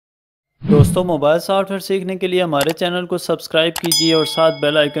दोस्तों, mobile software सीखने के लिए हमारे चैनल को सब्सक्राइब कीजिए और साथ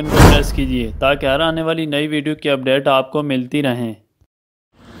बेल आइकन को प्रेस कीजिए ताकि हर आने वाली नई वीडियो की अपडेट आपको मिलती रहें।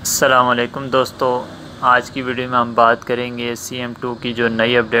 अस्सलाम वालेकुम दोस्तों, आज की वीडियो में हम बात करेंगे CM2 की जो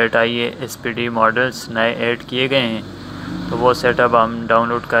नई अपडेट आई है। SPD मॉडल्स नए ऐड किए गए हैं, तो वो सेटअप हम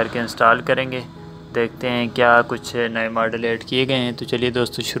डाउनलोड करके इंस्टॉल करेंगे। देखते हैं क्या कुछ नए मॉडल ऐड किए गए हैं। तो चलिए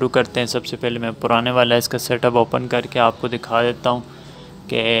दोस्तों शुरू करते हैं। सबसे पहले मैं पुराने वाला इसका सेटअप ओपन करके आपको दिखा देता हूँ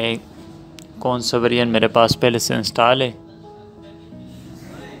कि कौन सा वेरिएंट मेरे पास पहले से इंस्टॉल है।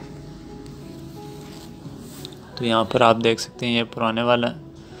 तो यहाँ पर आप देख सकते हैं ये पुराने वाला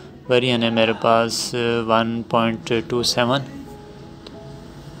वेरिएंट है मेरे पास 1.27।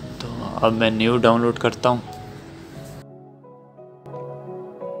 तो अब मैं न्यू डाउनलोड करता हूँ।